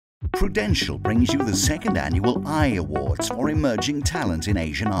Prudential brings you the second annual Eye Awards for emerging talent in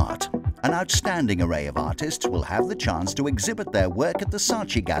Asian art. An outstanding array of artists will have the chance to exhibit their work at the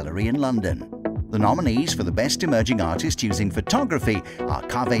Saatchi Gallery in London. The nominees for the Best Emerging Artist using photography are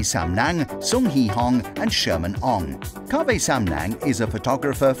Khvay Samnang, Seung and Sherman. Khvay Samnang is a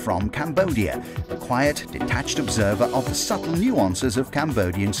photographer from Cambodia, a quiet, detached observer of the subtle nuances of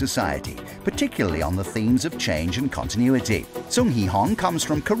Cambodian society, particularly on the themes of change and continuity. Seung comes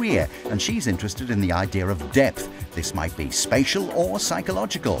from Korea, and she's interested in the idea of depth. This might be spatial or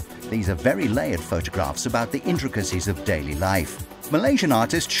psychological. These are very layered photographs about the intricacies of daily life. Malaysian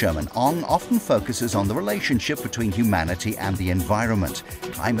artist Sherman often focuses on the relationship between humanity and the environment.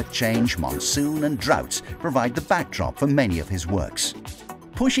 Climate change, monsoon and droughts provide the backdrop for many of his works.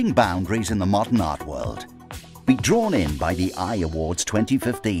 Pushing boundaries in the modern art world. Be drawn in by the Eye Awards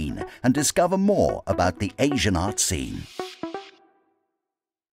 2015 and discover more about the Asian art scene.